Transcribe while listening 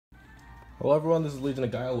Hello everyone, this is Legion of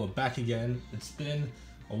Grail. We're back again. It's been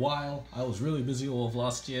a while. I was really busy all of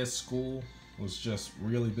last year. School was just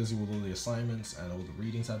really busy with all the assignments and all the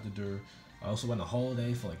readings I had to do. I also went on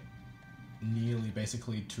holiday for like nearly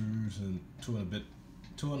basically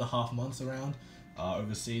 2.5 months around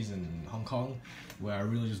overseas in Hong Kong, where I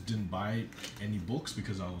really just didn't buy any books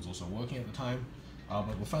because I was also working at the time.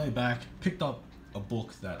 But we're finally back, picked up a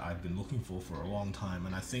book that I've been looking for a long time,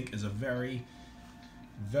 and I think is a very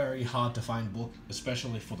hard to find book,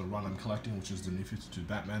 especially for the run I'm collecting, which is the New 52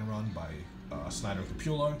 Batman run by Snyder and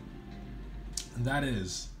Capullo. And that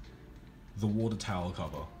is the Water Tower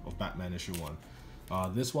cover of Batman issue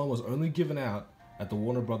 1. This one was only given out at the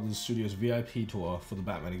Warner Brothers Studios VIP tour for the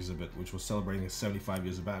Batman exhibit, which was celebrating 75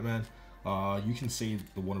 years of Batman. You can see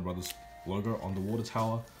the Warner Brothers logo on the Water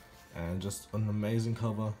Tower, and just an amazing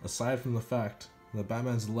cover, aside from the fact that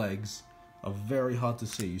Batman's legs are very hard to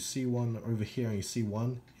see. You see one over here and you see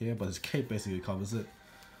one here, but his cape basically covers it.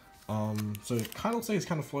 So it kind of looks like he's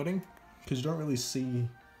kind of floating, because you don't really see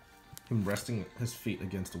him resting his feet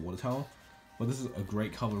against the water tower. But this is a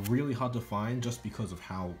great cover, really hard to find just because of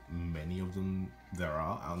how many of them there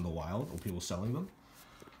are out in the wild, or people selling them.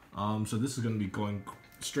 So this is going to be going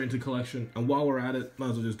straight into collection, and while we're at it, might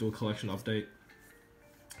as well just do a collection update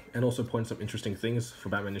and also point some interesting things for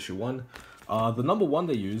Batman issue 1. The number 1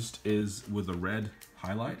 they used is with a red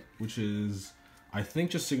highlight, which is, I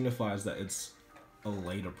think, just signifies that it's a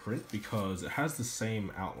later print, because it has the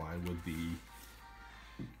same outline with the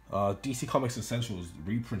DC Comics Essentials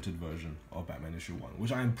reprinted version of Batman issue 1,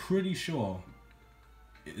 which I'm pretty sure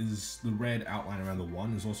is the red outline around the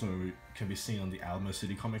 1 is also can be seen on the Alamo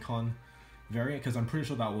City Comic Con variant, because I'm pretty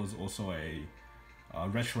sure that was also a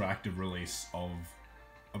retroactive release of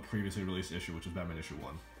a previously released issue, which was Batman issue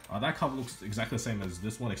 1. That cover looks exactly the same as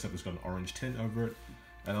this one, except it's got an orange tint over it,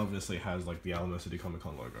 and obviously has like the Alamo City Comic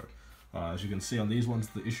Con logo. As you can see on these ones,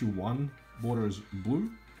 the issue 1 border is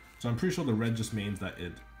blue, so I'm pretty sure the red just means that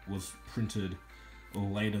it was printed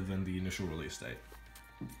later than the initial release date.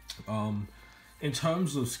 In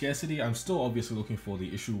terms of scarcity, I'm still obviously looking for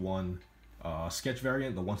the issue 1 sketch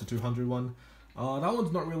variant, the 1 to 200 one. That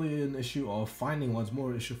one's not really an issue of finding one, it's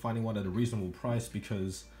more an issue of finding one at a reasonable price,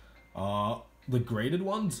 because the graded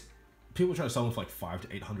ones, people try to sell them for like $500 to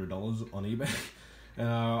 $800 on eBay.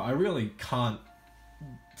 I really can't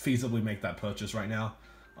feasibly make that purchase right now.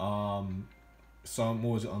 So I'm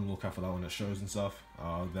always on the lookout for that when it shows and stuff.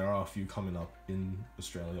 There are a few coming up in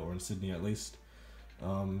Australia, or in Sydney at least.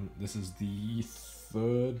 This is the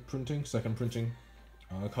second printing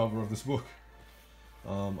cover of this book.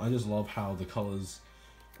 I just love how the colors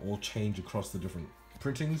all change across the different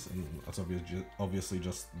printings, and that's obviously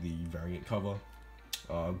just the variant cover.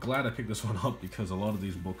 Glad I picked this one up, because a lot of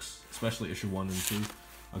these books, especially issue 1 and 2,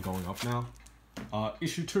 are going up now.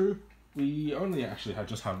 Issue 2, we only actually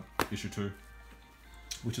just have issue 2,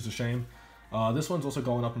 which is a shame. This one's also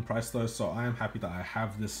going up in price though, so I am happy that I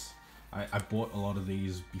have this. I bought a lot of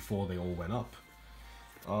these before they all went up.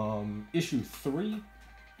 Issue 3,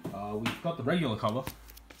 we've got the regular cover,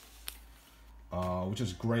 which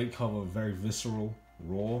is great cover, very visceral,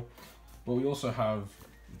 raw. But we also have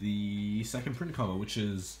the second print cover, which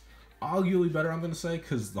is arguably better, I'm going to say,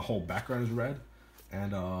 because the whole background is red.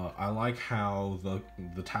 And I like how the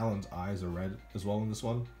Talon's eyes are red as well in this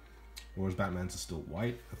one, whereas Batman's is still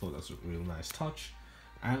white. I thought that's a really nice touch.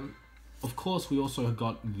 And of course, we also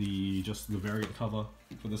got the variant cover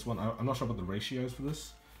for this one. I'm not sure about the ratios for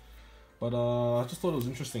this, but I just thought it was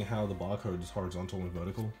interesting how the barcode is horizontal and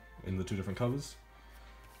vertical in the two different covers.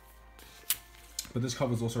 But this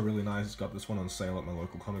cover is also really nice. Got this one on sale at my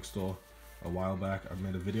local comic store a while back. I've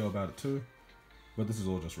made a video about it too, but this is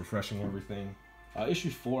all just refreshing everything. Issue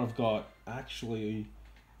 4 I've got actually,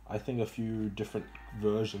 I think, a few different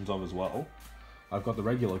versions of as well. I've got the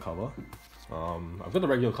regular cover. I've got the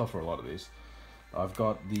regular cover for a lot of these. I've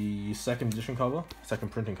got the second edition cover,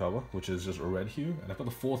 second printing cover, which is just a red hue, and I've got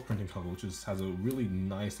the fourth printing cover, which has a really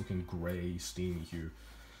nice looking grey, steamy hue.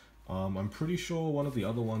 I'm pretty sure one of the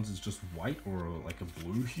other ones is just white or like a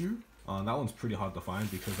blue hue. That one's pretty hard to find,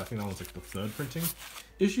 because I think that one's like the third printing.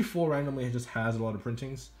 Issue 4 randomly just has a lot of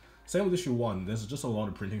printings. Same with issue 1, there's just a lot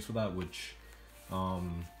of printings for that, which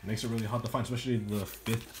makes it really hard to find, especially the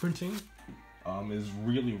 5th printing is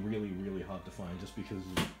really hard to find, just because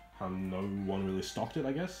no one really stocked it,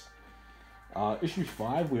 I guess. Issue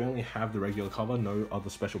 5, we only have the regular cover, no other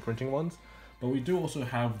special printing ones, but we do also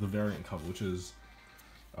have the variant cover, which is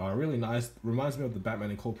really nice. Reminds me of the Batman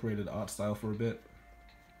Incorporated art style for a bit.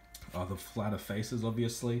 The flatter faces,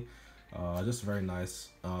 obviously. Just very nice,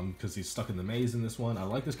 because he's stuck in the maze in this one. I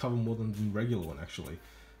like this cover more than the regular one, actually,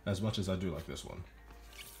 as much as I do like this one.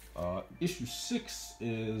 Issue 6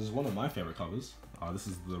 is one of my favorite covers. This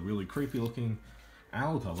is the really creepy looking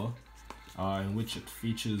owl cover, in which it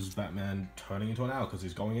features Batman turning into an owl because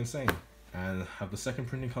he's going insane. And have the second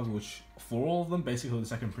printing cover, which for all of them, basically the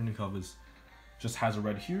second printing covers just has a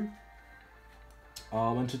red hue.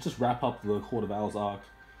 And to just wrap up the Court of Owls arc,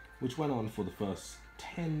 which went on for the first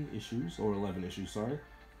 10 issues, or 11 issues, sorry.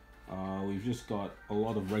 We've just got a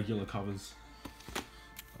lot of regular covers.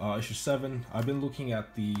 Issue 7, I've been looking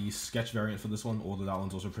at the sketch variant for this one, although that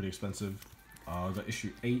one's also pretty expensive. Got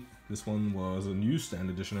issue 8, this one was a newsstand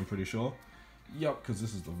edition, I'm pretty sure. Yep, because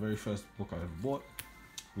this is the very first book I ever bought.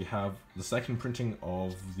 We have the second printing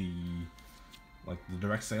of the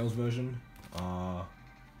direct sales version.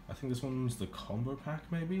 I think this one's the combo pack,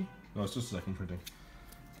 maybe? No, it's just the second printing.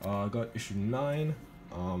 I got issue 9.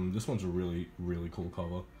 This one's a really, really cool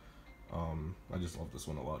cover. I just love this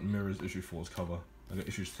one a lot. Mirrors issue 4's cover. I got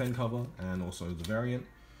issue 10 cover and also the variant.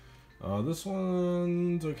 This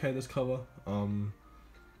one's okay, this cover.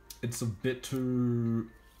 It's a bit too...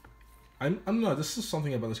 I don't know, this is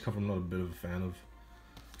something about this cover I'm not a bit of a fan of.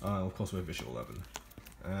 Of course we have issue 11.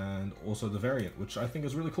 And also the variant, which I think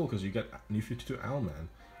is really cool because you get New 52 Owlman,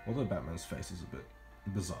 although Batman's face is a bit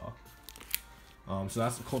bizarre. So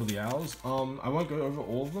that's the Court of the Owls. I won't go over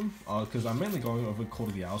all of them because I'm mainly going over Court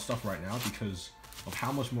of the Owls stuff right now because of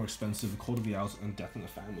how much more expensive Court of the Owls and Death in the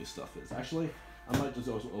Family stuff is. Actually, I might just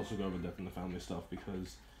also go over Death in the Family stuff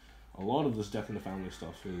because a lot of this Death in the Family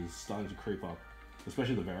stuff is starting to creep up,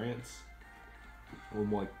 especially the variants, or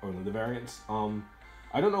more like only the variants.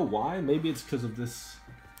 I don't know why. Maybe it's because of this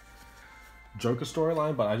Joker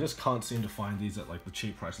storyline, but I just can't seem to find these at like the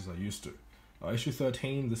cheap prices I used to. Issue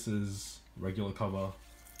 13, this is regular cover.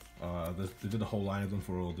 They did a whole line of them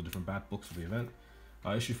for all the different Bat books for the event.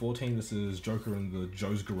 Issue 14, this is Joker in the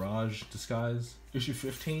Joe's Garage disguise. Issue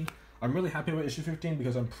 15, I'm really happy about issue 15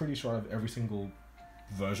 because I'm pretty sure I have every single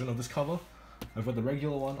version of this cover. I've got the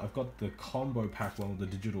regular one, I've got the combo pack one with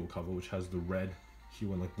the digital cover, which has the red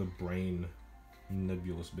hue and like the brain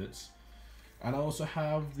nebulous bits. And I also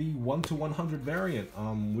have the 1/100 variant,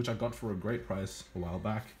 which I got for a great price a while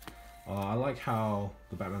back. I like how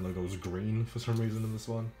the Batman logo is green for some reason in this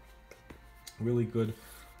one. Really good.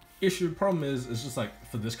 Problem is, it's just like,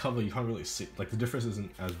 for this cover, you can't really see, like the difference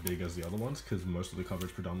isn't as big as the other ones, because most of the cover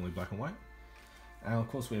is predominantly black and white. And of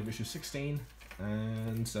course we have issue 16,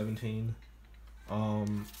 and 17,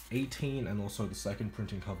 18, and also the second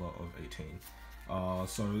printing cover of 18.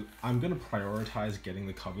 So I'm going to prioritize getting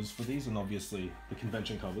the covers for these, and obviously the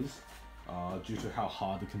convention covers, due to how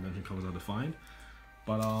hard the convention covers are to find.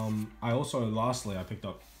 But I also, lastly, I picked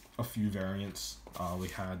up a few variants. We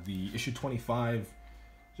had the issue 25,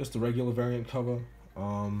 just the regular variant cover.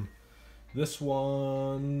 This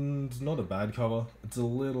one's not a bad cover. It's a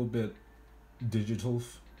little bit digital,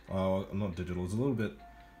 not digital, it's a little bit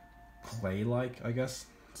clay-like, I guess.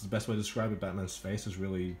 It's the best way to describe it. Batman's face is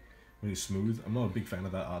really smooth. I'm not a big fan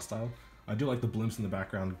of that art style. I do like the blimps in the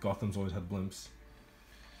background. Gotham's always had blimps.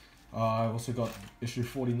 I've also got issue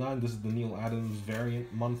 49. This is the Neil Adams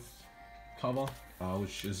variant month cover,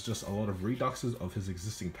 which is just a lot of reduxes of his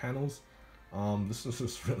existing panels. This is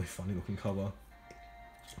just really funny looking cover.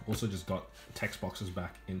 Also just got text boxes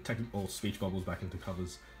back in, or speech bubbles back into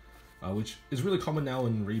covers, which is really common now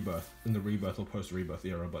in the Rebirth or post-Rebirth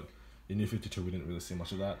era, but in New 52 we didn't really see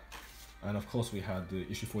much of that. And of course we had the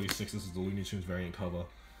issue 46, this is the Looney Tunes variant cover.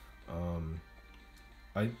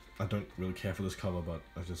 I don't really care for this cover, but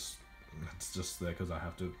it's just there because I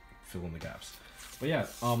have to fill in the gaps. But yeah,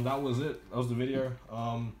 that was it. That was the video.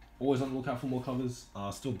 Always on the lookout for more covers.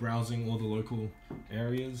 Still browsing all the local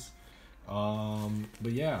areas.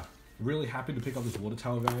 But yeah, really happy to pick up this Water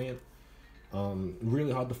Tower variant.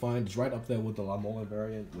 Really hard to find. It's right up there with the La Mola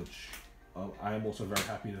variant, which I am also very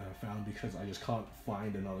happy to have found because I just can't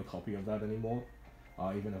find another copy of that anymore.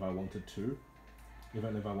 Even if I wanted to.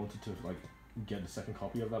 Even if I wanted to like get a second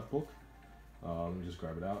copy of that book. Let me just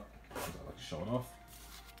grab it out because I like to show it off.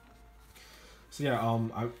 So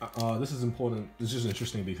yeah, this is important. It's just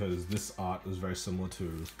interesting because this art is very similar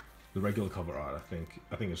to the regular cover art. I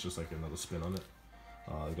think it's just like another spin on it.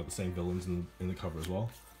 They've got the same villains in the cover as well.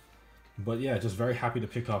 But yeah, just very happy to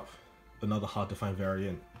pick up another hard to find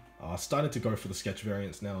variant. Started to go for the sketch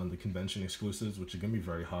variants now and the convention exclusives, which are going to be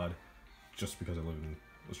very hard just because I live in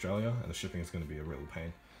Australia and the shipping is going to be a real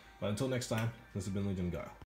pain. But until next time, this has been Legion Go.